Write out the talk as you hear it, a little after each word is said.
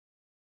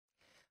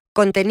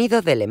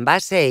Contenido del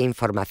envase e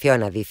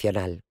información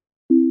adicional.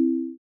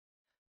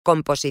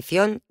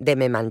 Composición de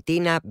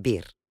memantina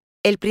BIR.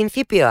 El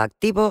principio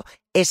activo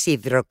es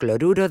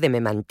hidrocloruro de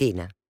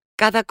memantina.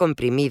 Cada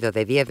comprimido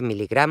de 10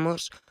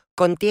 miligramos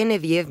contiene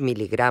 10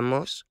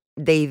 miligramos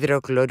de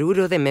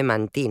hidrocloruro de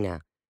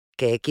memantina,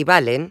 que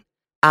equivalen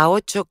a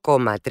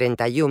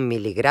 8,31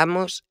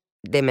 miligramos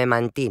de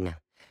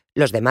memantina.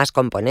 Los demás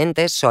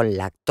componentes son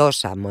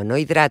lactosa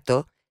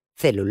monohidrato,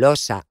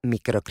 celulosa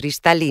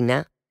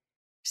microcristalina,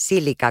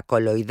 sílica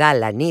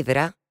coloidal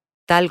anhidra,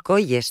 talco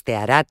y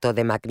estearato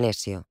de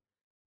magnesio,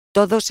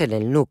 todos en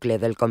el núcleo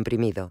del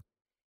comprimido,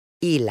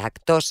 y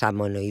lactosa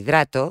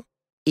monohidrato,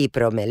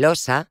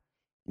 hipromelosa,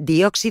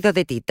 dióxido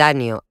de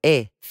titanio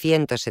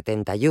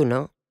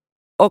E171,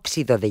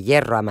 óxido de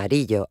hierro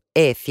amarillo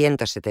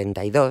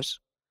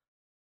E172,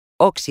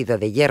 óxido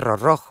de hierro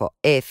rojo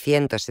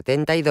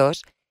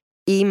E172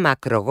 y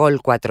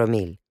macrogol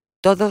 4000,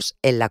 todos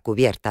en la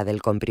cubierta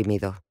del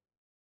comprimido.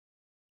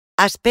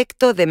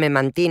 Aspecto de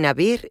memantina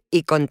BIR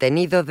y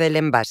contenido del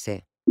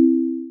envase.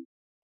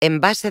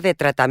 Envase de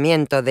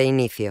tratamiento de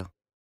inicio.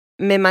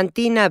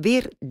 Memantina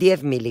BIR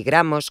 10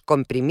 miligramos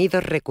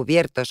comprimidos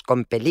recubiertos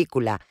con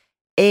película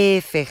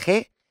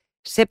EFG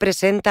se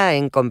presenta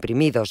en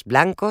comprimidos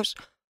blancos,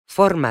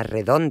 forma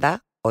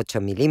redonda, 8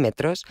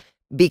 milímetros,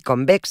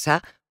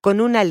 biconvexa, con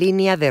una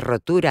línea de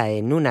rotura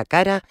en una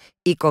cara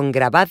y con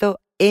grabado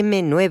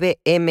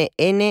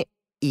M9MN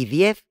y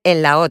 10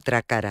 en la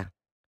otra cara.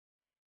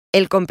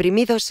 El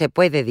comprimido se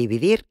puede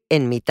dividir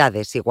en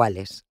mitades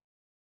iguales.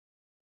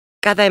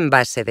 Cada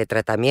envase de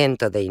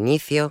tratamiento de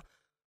inicio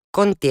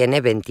contiene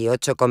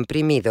 28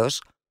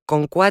 comprimidos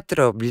con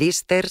 4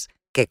 blisters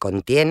que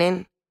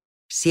contienen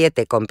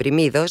 7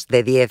 comprimidos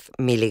de 10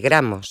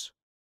 miligramos.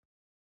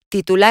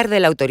 Titular de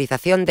la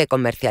autorización de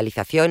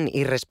comercialización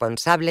y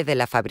responsable de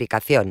la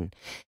fabricación.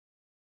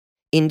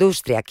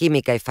 Industria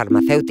Química y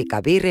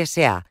Farmacéutica BIR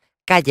S.A.,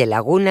 calle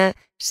Laguna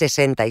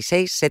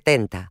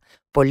 6670,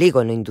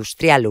 Polígono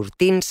Industrial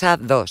Urtinsa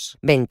 2,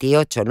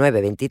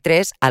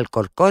 28923,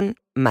 Alcorcón,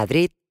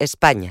 Madrid,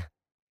 España.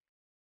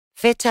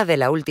 Fecha de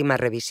la última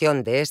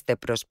revisión de este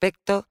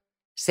prospecto,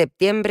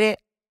 septiembre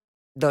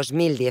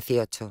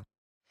 2018.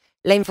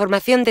 La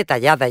información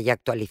detallada y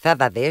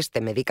actualizada de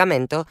este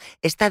medicamento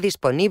está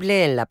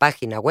disponible en la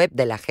página web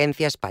de la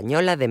Agencia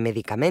Española de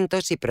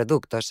Medicamentos y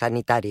Productos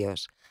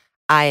Sanitarios,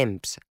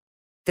 AEMS,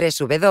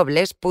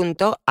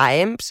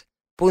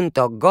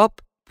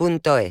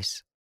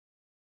 www.aems.gov.es.